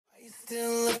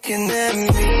Still looking at me.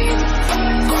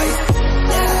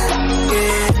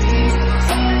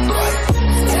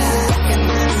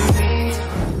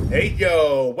 Hey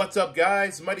yo, what's up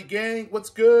guys? Mighty Gang, what's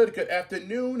good? Good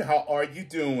afternoon, how are you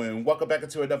doing? Welcome back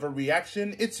into another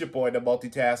reaction. It's your boy, the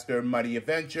multitasker, Mighty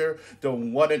Avenger, the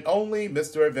one and only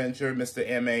Mr. Avenger, Mr.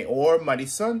 MA, or Mighty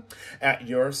Son, at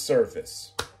your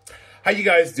service. How you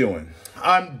guys doing?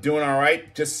 I'm doing all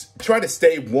right. Just trying to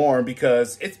stay warm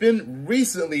because it's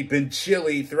recently been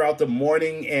chilly throughout the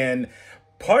morning, and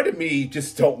part of me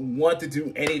just don't want to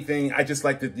do anything. I just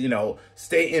like to,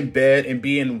 stay in bed and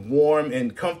being warm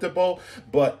and comfortable.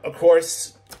 But of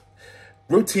course,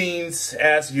 routines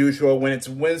as usual when it's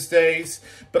Wednesdays.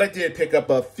 But I did pick up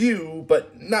a few,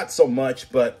 but not so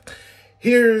much. But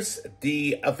here's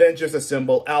the Avengers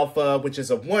Assemble Alpha, which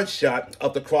is a one-shot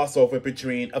of the crossover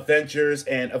between Avengers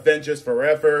and Avengers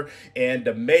Forever. And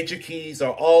the major keys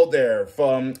are all there,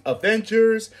 from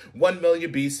Avengers 1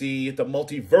 million BC, the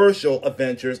multiversal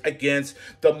Avengers against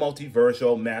the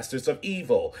multiversal Masters of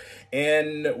Evil.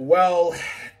 And, well,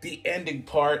 the ending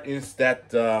part is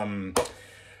that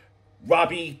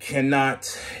Robbie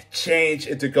cannot change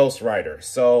into Ghost Rider.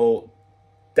 So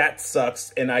that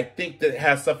sucks, and I think that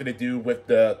has something to do with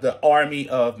the army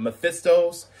of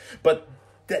Mephistos, but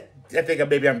that, I think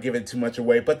maybe I'm giving too much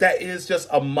away, but that is just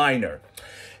a minor.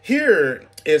 Here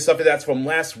is something that's from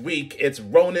last week. It's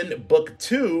Ronin Book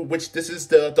 2, which this is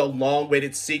the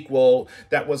long-awaited sequel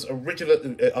that was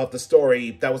originally of the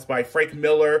story. That was by Frank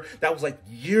Miller. That was like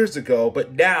years ago,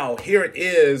 but now here it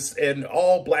is in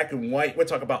all black and white. We're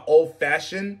talking about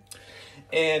old-fashioned,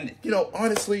 and,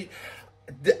 honestly,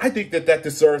 I think that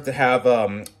deserves to have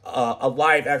a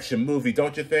live-action movie,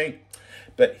 don't you think?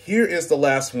 But here is the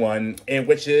last one, and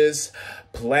which is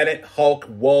Planet Hulk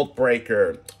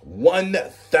Worldbreaker.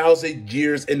 1,000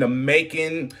 years in the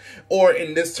making, or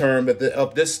in this term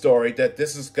of this story, that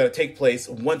this is going to take place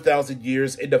 1,000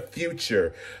 years in the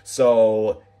future.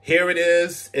 So here it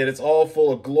is, and it's all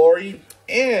full of glory,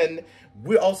 and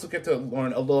we also get to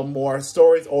learn a little more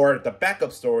stories, or the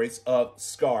backup stories of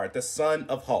Scar, the son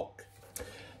of Hulk.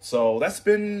 So that's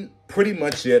been pretty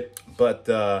much it, but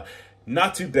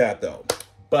not too bad though.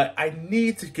 But I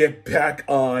need to get back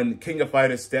on King of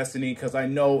Fighters Destiny, because I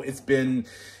know it's been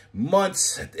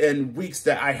months and weeks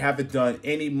that I haven't done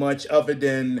any much other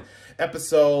than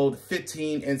episode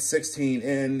 15 and 16.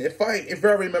 And if I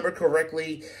remember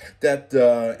correctly, that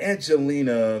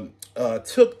Angelina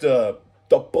took the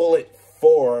bullet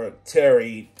for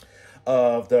Terry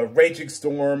of the Raging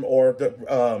Storm, or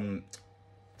the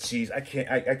Jeez, I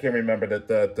can't remember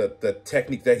the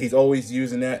technique that he's always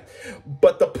using that.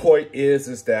 But the point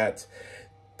is that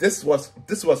this was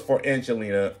for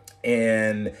Angelina,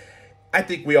 and I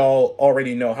think we all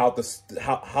already know how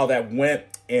that went,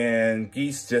 and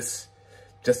Geese just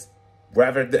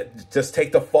rather just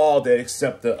take the fall than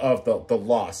accept the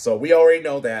loss. So we already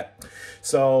know that.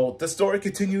 So the story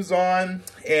continues on,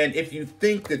 and if you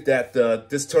think that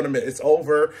this tournament is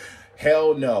over,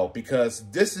 hell no, because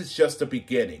this is just the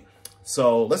beginning.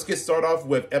 So let's get started off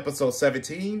with episode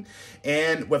 17.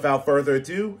 And without further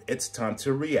ado, it's time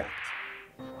to react.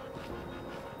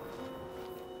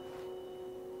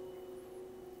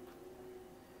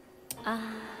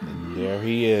 And there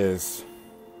he is.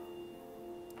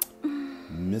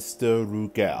 Mr.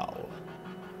 Rugal.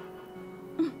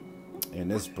 And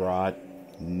this broad,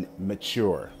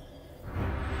 mature.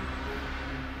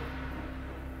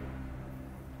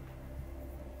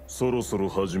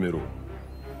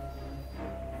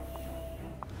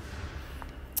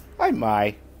 Hi,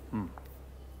 Mai.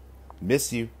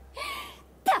 Miss you.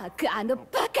 I'm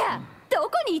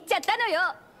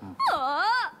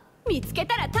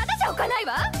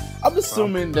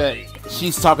assuming that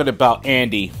she's talking about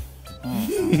Andy.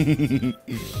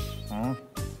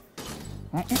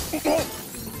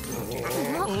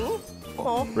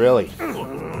 Really?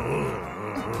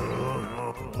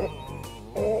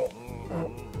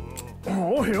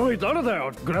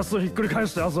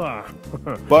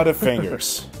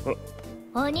 Butterfingers.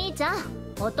 お兄ちゃん、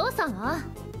お父さんは？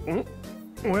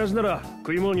親父なら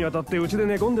食い物に当たってうちで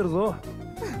寝込んでるぞ。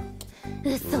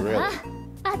嘘だ。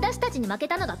私たちに負け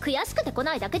たのが悔しくて来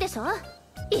ないだけでしょ。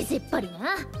意地っ張り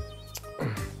な。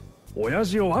親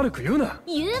父を悪く言うな。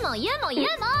言うもん。よ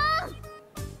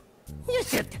っ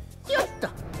しゃ、よっと。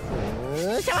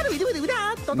シャワーでう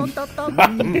だと。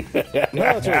な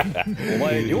あ、ちょ、お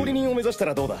前料理人を目指した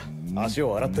らどうだ。足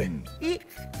を洗って。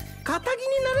肩着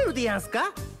になれるでやんす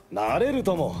か？なれる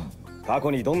とも。過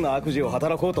去にどんな悪事を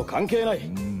働こうと関係ない。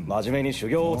真面目に修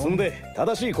行を積んで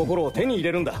正しい心を手に入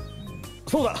れるんだ。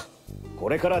そうだ。こ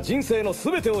れから人生の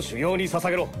すべてを修行に捧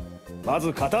げろ。ま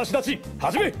ず片足立ち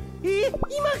始め。今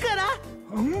から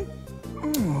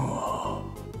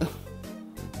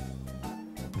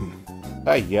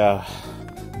？Yeah.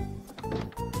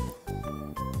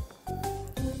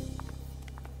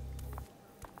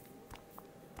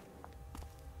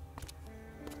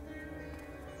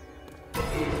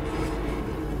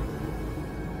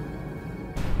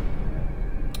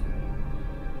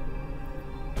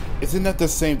 Isn't that the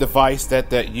same device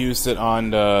that used it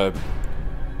on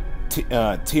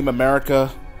Team America?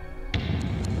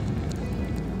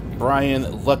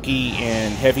 Brian, Lucky,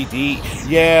 and Heavy D?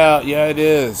 Yeah, it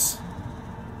is.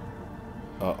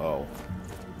 Uh-oh.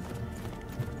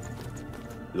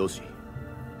 ロシ、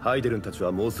ハイデルンたち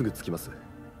はもうすぐ着きます。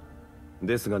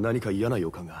ですが何か嫌な予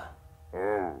感が。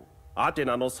アテ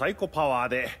ナのサイコパワー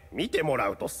で見てもら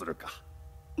うとするか。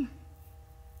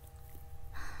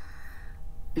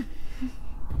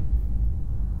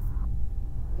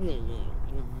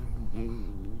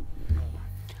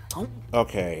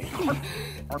Okay.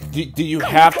 Do you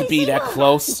have to be that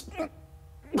close?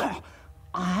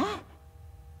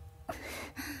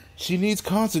 She needs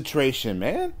concentration,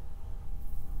 man.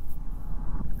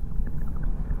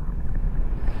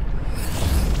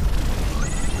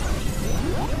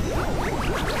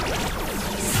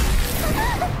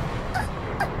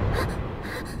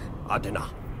 Athena,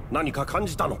 何か感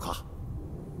じたのか？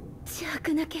邪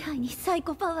悪な気配にサイ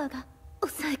コパワーが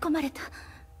抑え込まれた。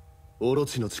オロ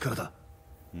チの力だ。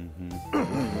何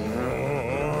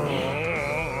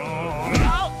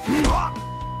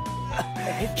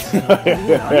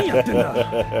やってんだ。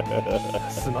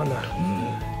すまんな。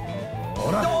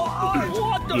ほら。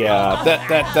Yeah,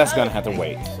 that's gonna have to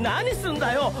wait. 何すん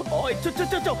だよ。おい、ちょ部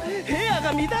屋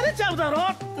が乱れちゃうだろ。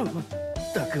っ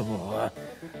たくもう。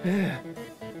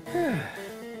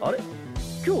あれ？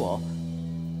今日は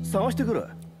探してくる。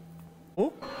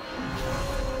お？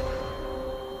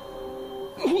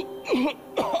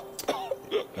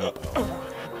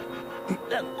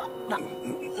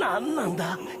なんなん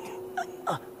だ。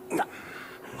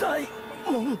大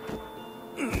門。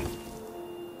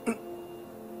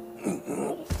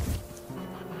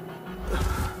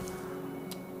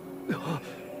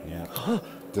Yeah,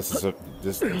 this is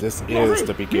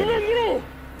the beginning.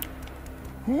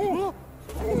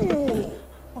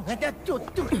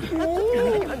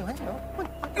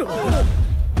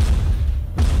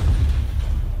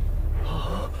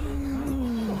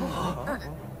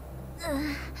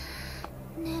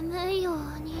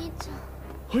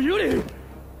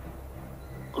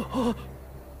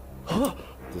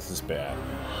 This is bad.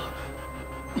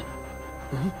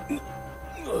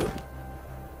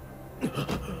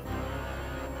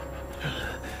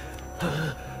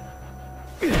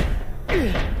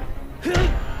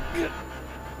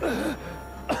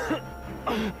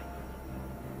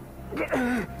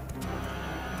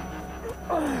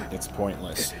 It's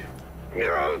pointless.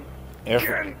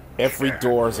 Every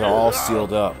doors are all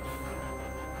sealed up.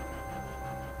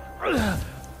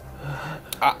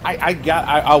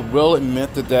 I will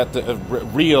admit that the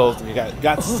Rio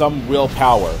got some real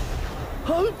power,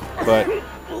 but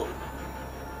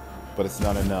it's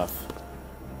not enough.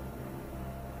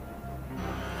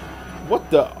 What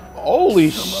the holy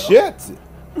shit?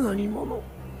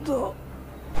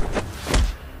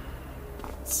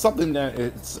 Something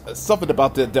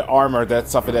about the armor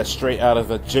that's something that's straight out of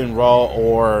a Jinro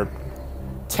or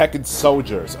Tekken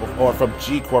Soldiers or from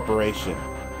G Corporation.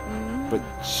 But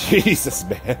Jesus,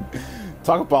 man,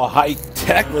 talk about high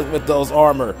tech with those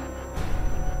armor.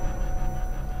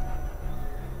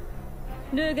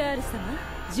 RUGAL 様、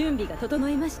準備が整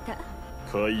いました。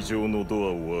会場のド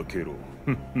アを開けろ。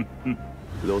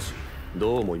ロシ、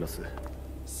どう思います？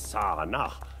さあ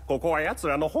な、ここは奴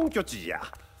らの本拠地じゃ。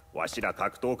わしら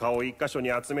格闘家を一箇所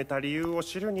に集めた理由を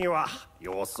知るには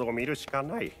様子を見るしか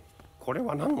ない。これ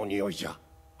は何の匂いじゃ？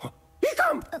い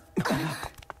かん。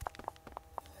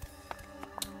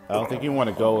I don't think you want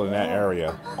to go in that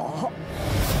area.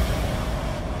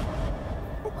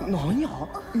 何や？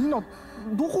みんな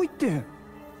どこ行ってん？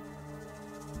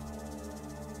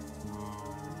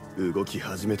動き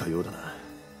始めたようだな。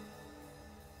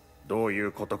どうい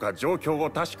うことか状況を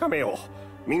確かめよ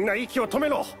う。みんな息を止め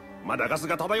ろ。まだガス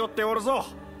が漂っておるぞ。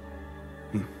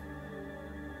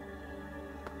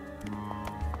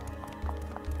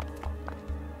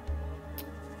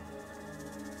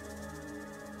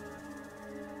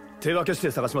手分けして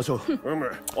探しましょう。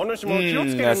お主も気を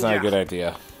つけるんじ That's ゃ。 not a good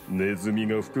idea. ネズミ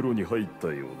が袋に入った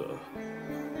ようだ。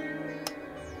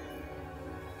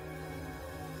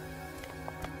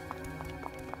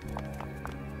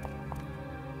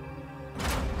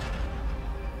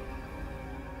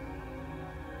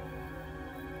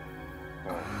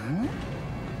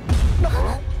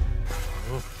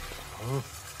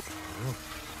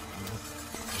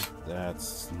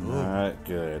That's not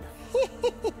good.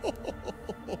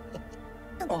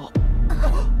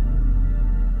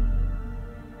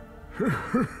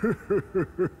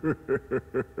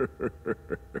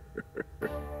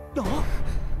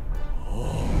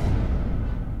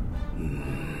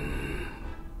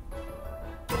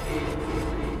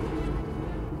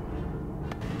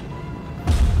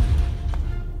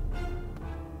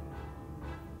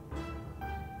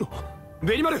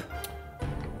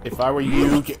 If I were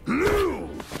you,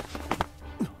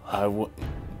 I would.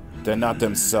 They're not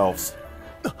themselves.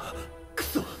 く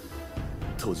そ、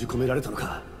閉じ込められたの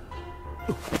か。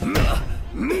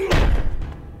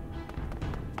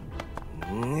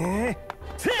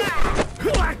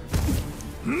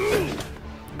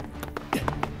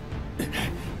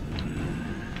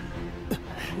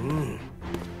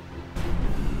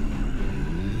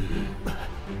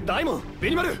大門、ベ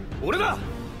ニマル、俺だ。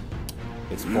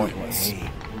 It's pointless.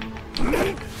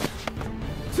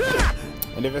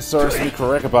 And if it serves me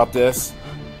correct about this,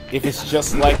 if it's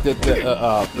just like if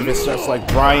it's just like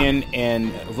Brian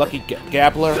and Lucky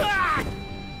Gabler,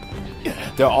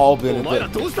 they're all been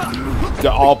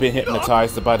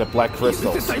hypnotized by the black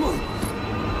crystals.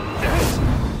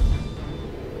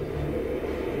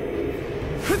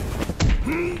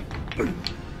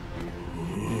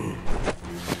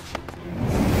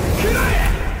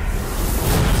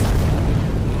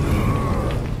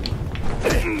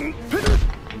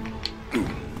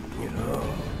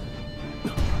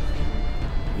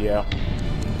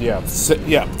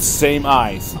 Yeah, same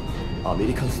eyes. アメ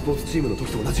リカンスポーツチームの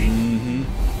時と同じ。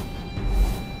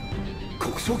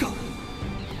国章か。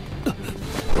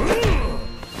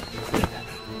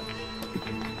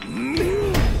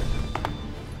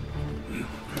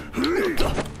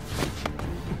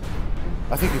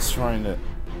I think he's trying to.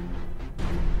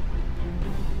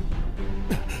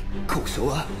 国章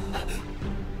は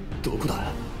どこ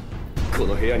だ。こ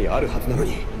の部屋にあるはずなの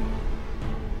に。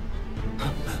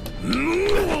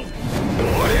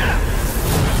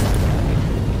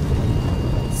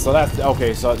 So that's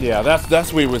okay. So yeah,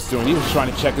 that's what he was doing. He was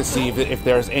trying to check to see if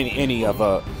there's any of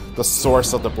the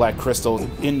source of the black crystals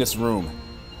in this room.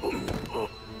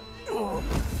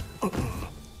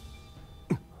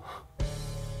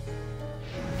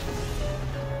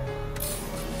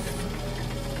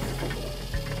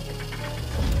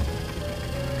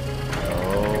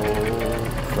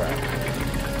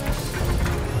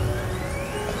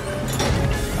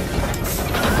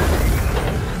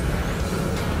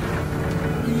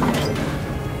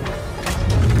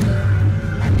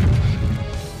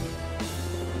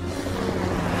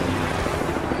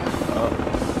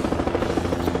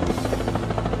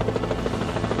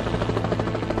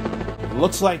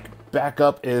 Looks like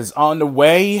backup is on the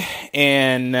way,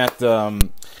 and that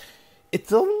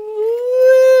it's a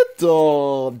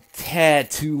little tad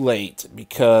too late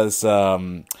because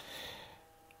the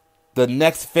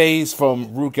next phase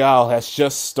from RUGAL has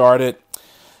just started,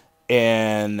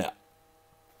 and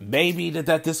maybe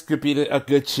that this could be a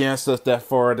good chance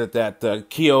that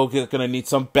Kyo is gonna need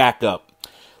some backup.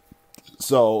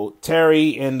 So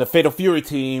Terry and the Fatal Fury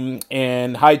team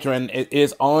and Hydran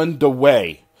is on the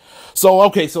way. So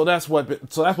okay, so that's what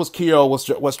Kyo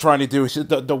was trying to do.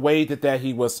 The way that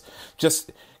he was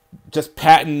just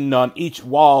patting on each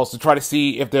walls to try to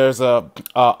see if there's a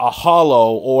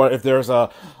hollow or if there's a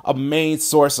main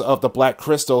source of the black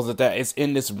crystals that is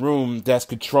in this room that's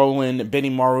controlling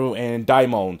Benimaru and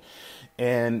Daimon,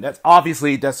 and that's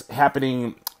obviously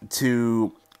happening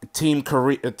to Team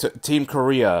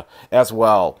Korea as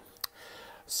well.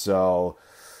 So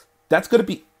that's gonna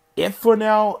be it for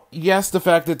now. Yes, the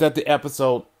fact that the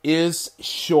episode is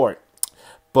short,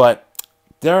 but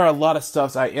there are a lot of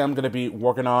stuff I am going to be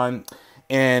working on,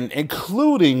 and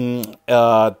including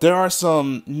there are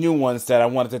some new ones that I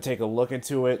wanted to take a look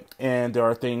into it, and there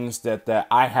are things that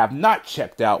I have not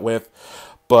checked out with.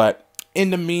 But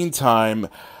in the meantime,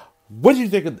 what do you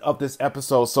think of this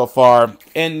episode so far?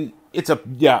 And it's a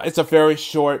very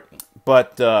short,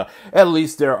 but at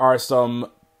least there are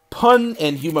some pun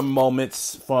and humor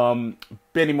moments from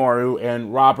Benimaru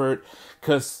and Robert,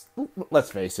 because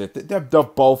let's face it, they're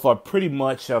both are pretty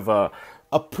much of a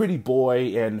pretty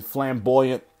boy and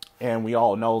flamboyant, and we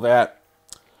all know that.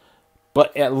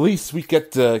 But at least we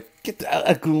get a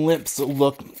glimpse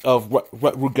look of what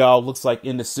RUGAL looks like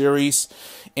in the series,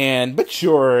 and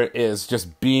Mature is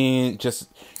just being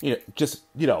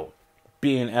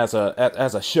being as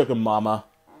a sugar mama.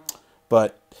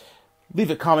 But leave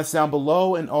a comments down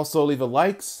below, and also leave a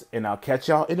likes, and I'll catch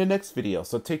y'all in the next video.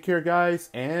 So take care, guys,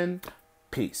 and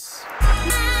peace.